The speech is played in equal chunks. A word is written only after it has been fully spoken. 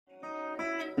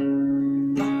Hear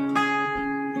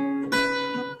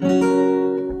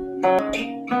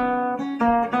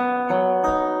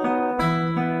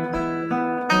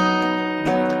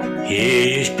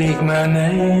you speak my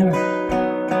name,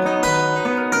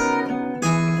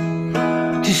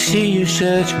 to see you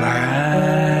search my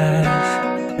eyes,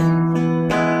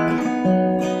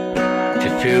 to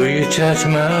feel you touch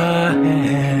my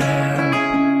hand.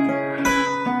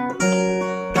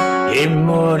 It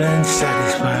more than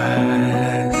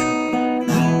satisfies.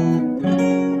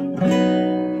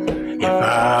 If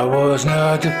I was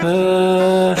not the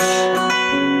first,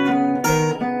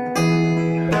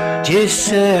 just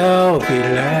say I'll be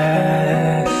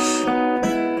last.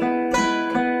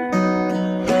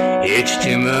 It's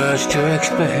too much to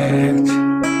expect,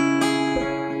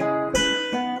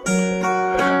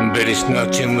 but it's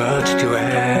not too much to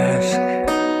ask.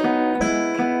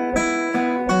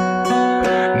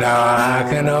 Now I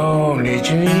can only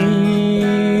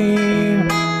dream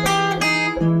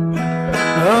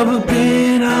of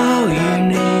being all you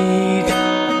need.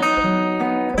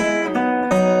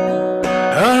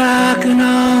 All I can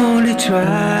only try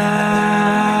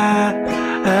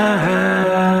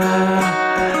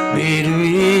be the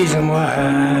reason why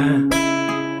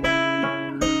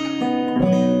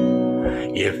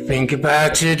you think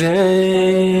about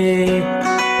today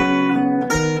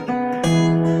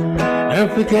and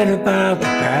forget about the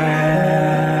past.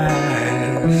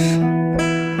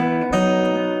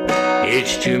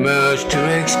 It's too much to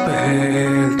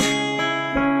expect,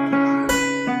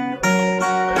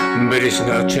 but it's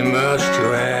not too much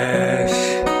to ask.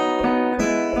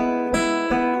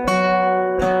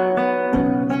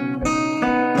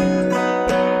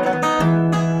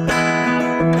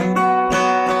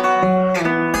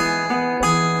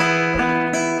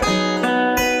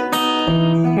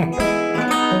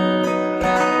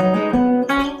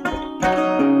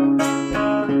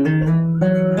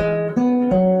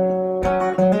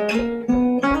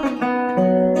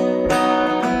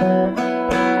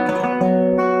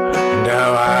 Now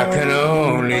I can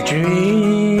only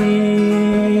dream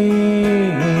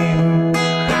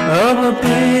of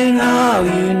being all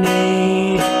you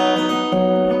need.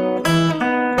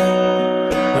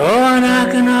 Oh, and I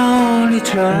can only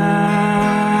try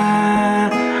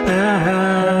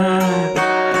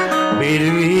be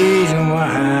the reason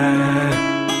why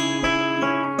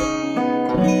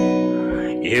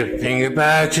you think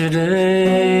about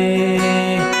today.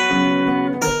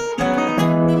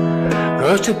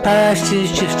 'Cause the past is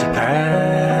just a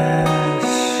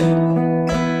past.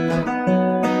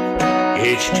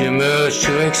 It's too much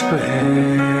to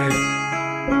expect,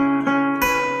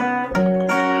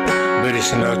 but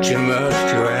it's not too much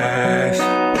to ask.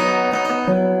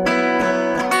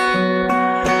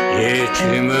 Yeah,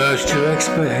 too much to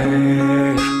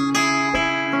expect,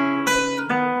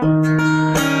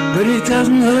 but it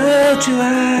doesn't hurt to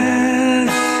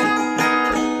ask.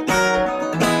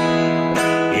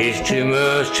 It's too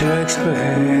much to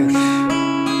expect.